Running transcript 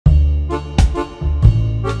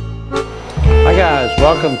guys,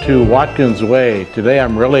 welcome to Watkins Way. Today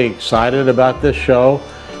I'm really excited about this show.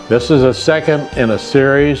 This is a second in a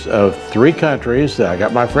series of 3 countries. I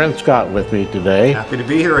got my friend Scott with me today. Happy to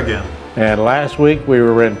be here again. And last week we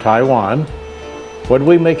were in Taiwan. What did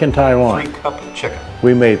we make in Taiwan? 3-cup chicken.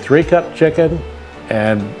 We made 3-cup chicken,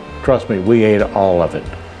 and trust me, we ate all of it.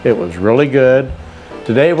 It was really good.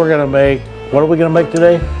 Today we're gonna make, what are we gonna make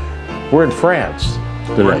today? We're in France.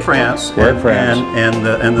 Today. We're in France. We're in France.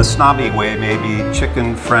 And the snobby way maybe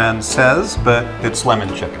chicken française, but it's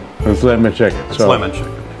lemon chicken. It's lemon chicken. It's lemon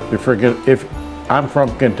chicken. If I'm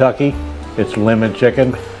from Kentucky, it's lemon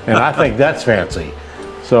chicken, and I think that's fancy.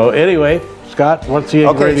 So anyway, Scott, what's the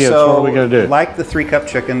ingredients? So what are we going to do? Like the 3-cup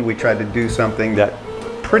chicken, we tried to do something that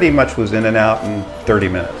pretty much was in and out in 30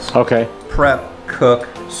 minutes. Okay. Prep, cook,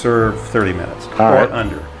 serve 30 minutes All right.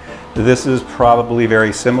 under. This is probably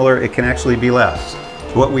very similar. It can actually be less.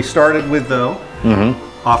 What we started with though,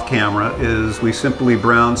 off camera, is we simply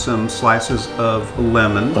browned some slices of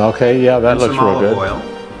lemon. Okay, yeah, that and looks some real olive good. oil.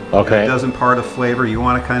 Okay. It does impart a flavor. You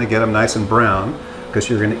want to kind of get them nice and brown because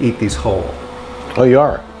you're going to eat these whole. Oh, you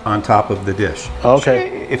are? On top of the dish.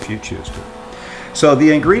 Okay. If you choose to. So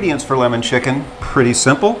the ingredients for lemon chicken, pretty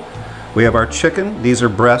simple. We have our chicken. These are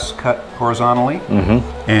breasts cut horizontally.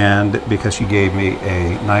 And because you gave me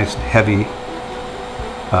a nice heavy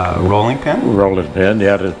rolling pin. Rolling pin,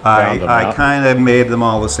 yeah, to pound them I out. kind of made them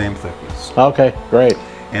all the same thickness. Okay, great.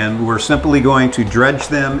 And we're simply going to dredge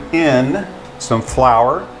them in some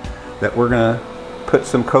flour that we're going to put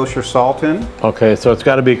some kosher salt in. Okay, so it's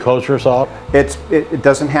got to be kosher salt? It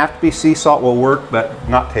doesn't have to be sea salt, will work, but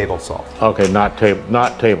not table salt. Okay, not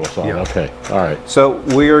table salt. Yeah. Okay, all right. So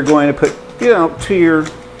we are going to put, you know, to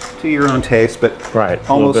your own taste, but Right,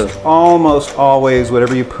 almost always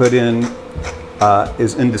whatever you put in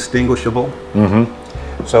is indistinguishable.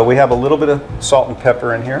 So we have a little bit of salt and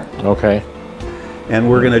pepper in here. Okay. And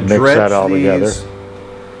we're going to Mix dredge that all these together.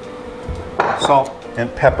 salt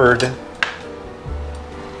and peppered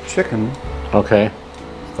chicken Okay.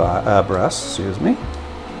 breasts, excuse me.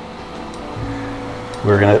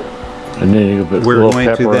 We're going to And then you can put a little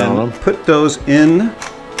pepper on them. put those in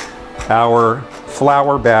our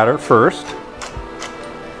flour batter first.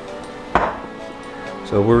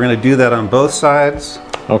 So we're going to do that on both sides.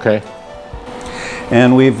 Okay.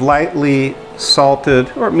 And we've lightly salted,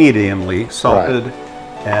 or mediumly salted,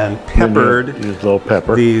 and peppered Use a little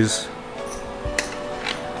pepper. these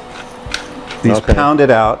Okay.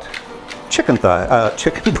 pounded out chicken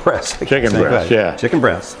chicken breasts. Chicken breasts, yeah. Chicken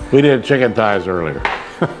breasts. We did chicken thighs earlier.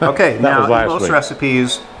 Okay, That now was in last most week.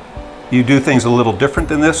 recipes, you do things a little different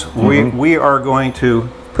than this. We are going to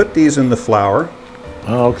put these in the flour.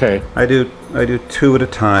 Oh, okay. I do 2 at a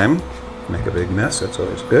time. Make a big mess. That's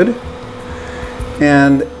always good.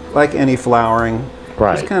 And like any flouring,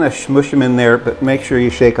 just kind of smush them in there, but make sure you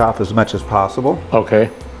shake off as much as possible.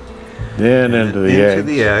 Okay. Then into the egg. Into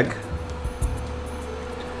the egg.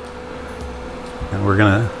 And we're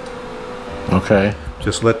gonna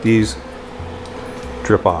just let these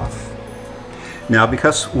drip off. Now,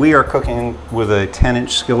 because we are cooking with a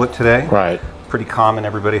 10-inch skillet today, Right. pretty common,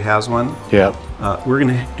 everybody has one. Yep. We're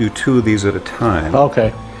gonna do 2 of these at a time.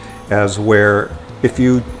 Okay. As where, if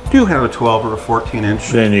you do have a 12 or a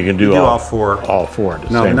 14-inch, Then you can do all 4. All 4 at the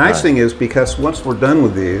Now, same the nice time. thing is, because once we're done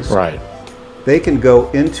with these, Right. they can go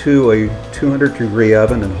into a 200-degree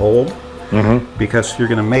oven and hold, because you're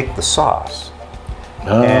gonna make the sauce.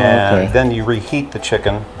 Oh, And okay. then you reheat the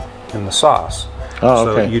chicken in the sauce. Oh,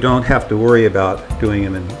 So okay. you don't have to worry about doing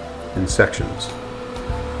them in sections.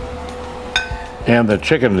 And the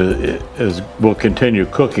chicken will continue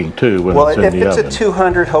cooking too when Well, it's in if the it's oven. at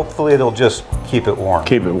 200, hopefully it'll just keep it warm.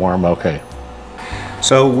 Keep it warm, okay.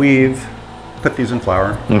 So we've put these in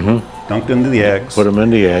flour, dunked into the eggs, Put them in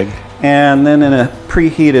the egg. and then in a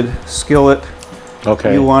preheated skillet,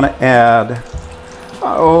 Okay. you want to add,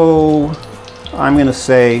 I'm going to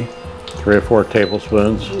say 3 or 4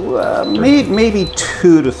 tablespoons. maybe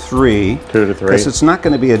 2 to 3. 2 to 3. Because it's not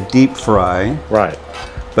going to be a deep fry, Right.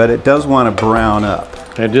 but it does want to brown up.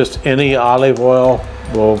 And just any olive oil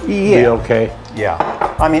will be okay? Yeah.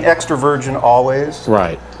 I mean, extra virgin always.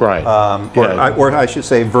 Right, right. Or I should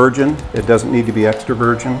say virgin. It doesn't need to be extra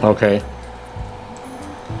virgin. Okay.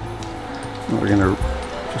 We're going to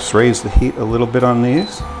just raise the heat a little bit on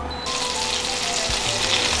these.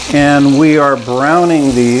 And we are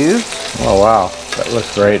browning these. Oh, wow. That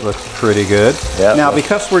looks great. Looks pretty good. Yeah. Now,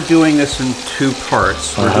 because we're doing this in 2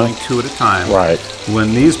 parts, we're doing 2 at a time. Right.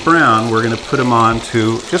 When these brown, we're going to put them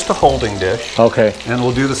onto just a holding dish. Okay. And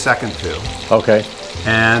we'll do the second 2. Okay.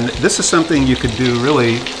 And this is something you could do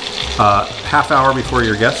really half hour before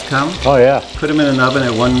your guests come. Oh yeah. Put them in an oven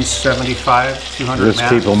at 175, 200 Just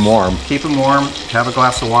max. keep them warm. Keep them warm, have a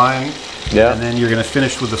glass of wine, Yeah. and then you're going to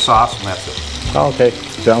finish with the sauce, and that's it. Okay,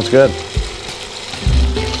 sounds good.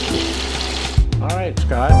 All right,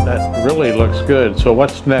 Scott, that really looks good. So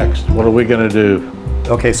what's next? What are we going to do?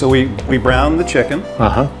 Okay, so we browned the chicken,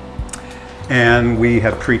 Uh-huh. and we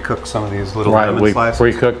have pre-cooked some of these little Right, lemon we slices.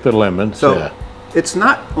 pre-cooked the lemons. So Yeah. it's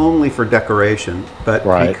not only for decoration, but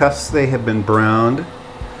Right. because they have been browned,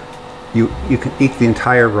 you can eat the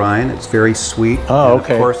entire rind. It's very sweet. Oh, and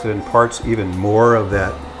okay. Of course, it imparts even more of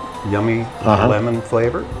that yummy lemon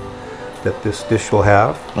flavor that this dish will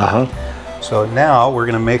have. Uh-huh. So now we're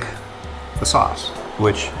going to make the sauce,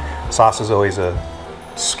 which sauce is always a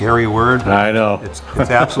scary word. I know. It's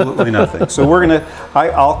absolutely nothing. So we're going to,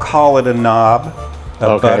 I'll call it a knob of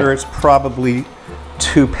Okay. butter. It's probably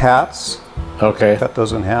 2 pats. Okay. Cut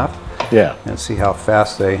those in half Yeah. and see how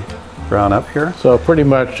fast they brown up here. So pretty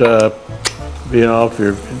much, you know, if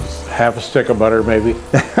you're half a stick of butter, maybe.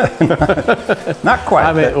 Not quite.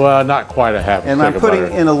 I mean, well, not quite a half a and stick I'm of putting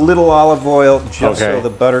butter. in a little olive oil just so Okay. the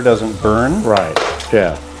butter doesn't burn. Right.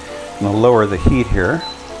 Yeah. I'm going to lower the heat here.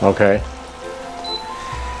 Okay.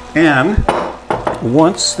 And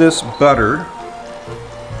once this butter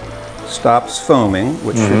stops foaming,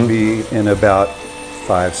 which should be in about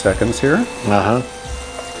 5 seconds here, Uh-huh.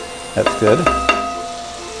 that's good.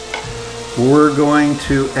 We're going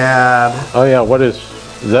to add, Oh yeah. What is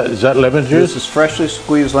that? Lemon this juice? is freshly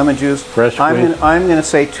squeezed lemon juice. Fresh I'm squeezed? going to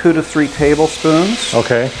say 2 to 3 tablespoons.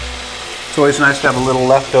 Okay. It's always nice to have a little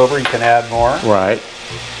left over. You can add more. Right.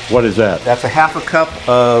 What is that? That's a half a cup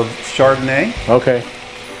of Chardonnay. Okay.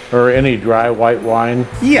 Or any dry white wine?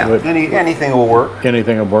 Yeah, Would- anything will work.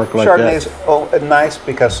 anything will work like Chardonnay's that? nice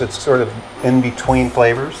because it's sort of in between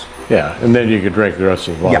flavors. Yeah, and then you could drink the rest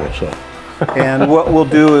of the bottle. Yeah. So. And what we'll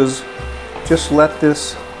do is just let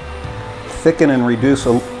this thicken and reduce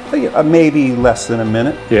maybe less than a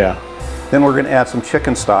minute. Yeah. Then we're going to add some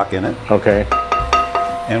chicken stock in it, Okay.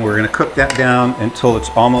 and we're going to cook that down until it's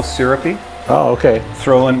almost syrupy. Oh, okay.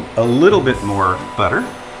 Throw in a little bit more butter,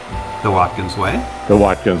 the Watkins way, The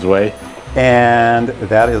Watkins way. and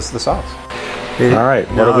that is the sauce. All right.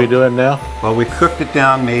 What are we doing now? Well, we cooked it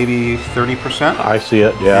down maybe 30%. I see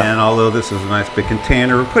it. Yeah. And although this is a nice big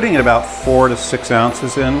container, we're putting it about 4 to 6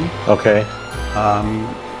 ounces in. Okay.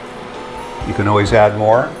 You can always add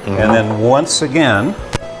more. And then once again,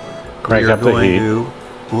 Crank we're up the going heat. to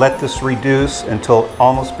let this reduce until it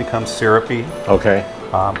almost becomes syrupy. Okay.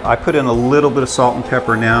 I put in a little bit of salt and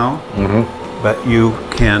pepper now, but you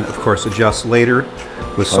can, of course, adjust later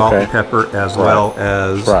with salt Okay. and pepper as well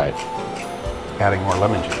as Right. adding more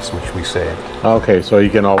lemon juice, which we saved. Okay, so you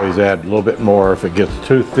can always add a little bit more. If it gets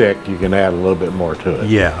too thick, you can add a little bit more to it.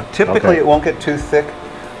 Yeah, typically Okay. it won't get too thick,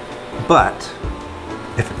 but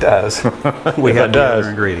if it does, we If have it the does, other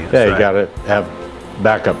ingredients. yeah, you right? got to have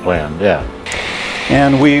backup plan. Yeah.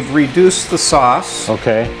 And we've reduced the sauce,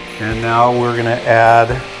 Okay. and now we're going to add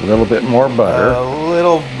A little bit more butter. a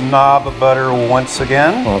little knob of butter once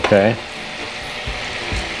again. Okay.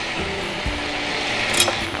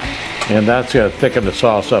 And that's going to thicken the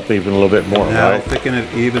sauce up even a little bit more, That'll right? thicken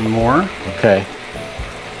it even more. Okay.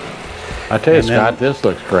 I tell you, And then- Scott, this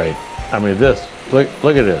looks great. I mean, this, look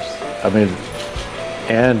at this. I mean,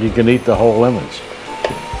 and you can eat the whole lemons,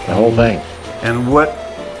 the whole thing. And what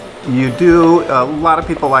you do, a lot of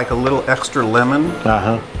people like a little extra lemon,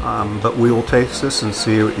 Uh-huh. but we will taste this and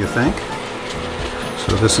see what you think.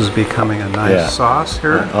 So this is becoming a nice Yeah. sauce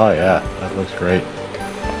here. Oh, yeah, that looks great.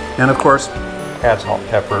 And of course, add salt,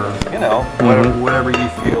 pepper, you know, whatever you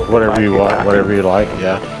feel. Whatever might you be want, lacking. whatever you like,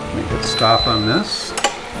 yeah. Let me hit stop on this.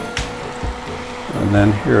 And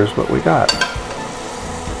then here's what we got.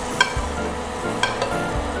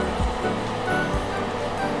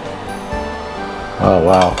 Oh,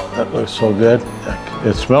 wow, that looks so good.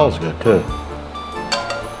 It smells good, too.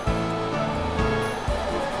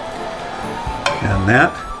 And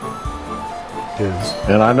that is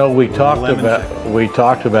And I know we talked Lemon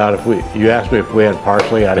about if you asked me if we had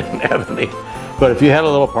parsley. I didn't have any, but if you had a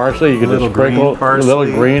little parsley, you could Little just sprinkle green a little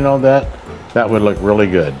parsley. green on that. That would look really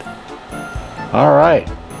good. All right,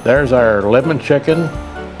 there's our lemon chicken.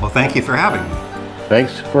 well, thank you for having me.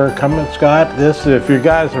 Thanks for coming, Scott. This, if you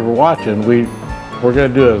guys are watching, we're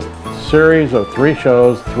going to do a series of 3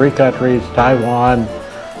 shows, 3 countries: Taiwan,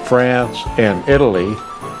 France, and Italy.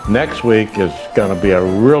 Next week is going to be a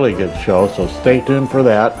really good show, so stay tuned for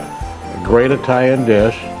that. A great Italian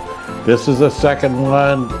dish. This is the second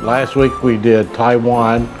one. Last week we did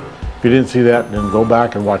Taiwan. If you didn't see that, then go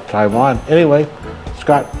back and watch Taiwan. Anyway,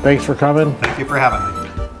 Scott, thanks for coming. Thank you for having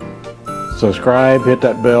me. subscribe, hit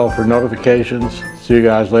that bell for notifications. See you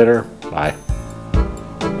guys later. Bye.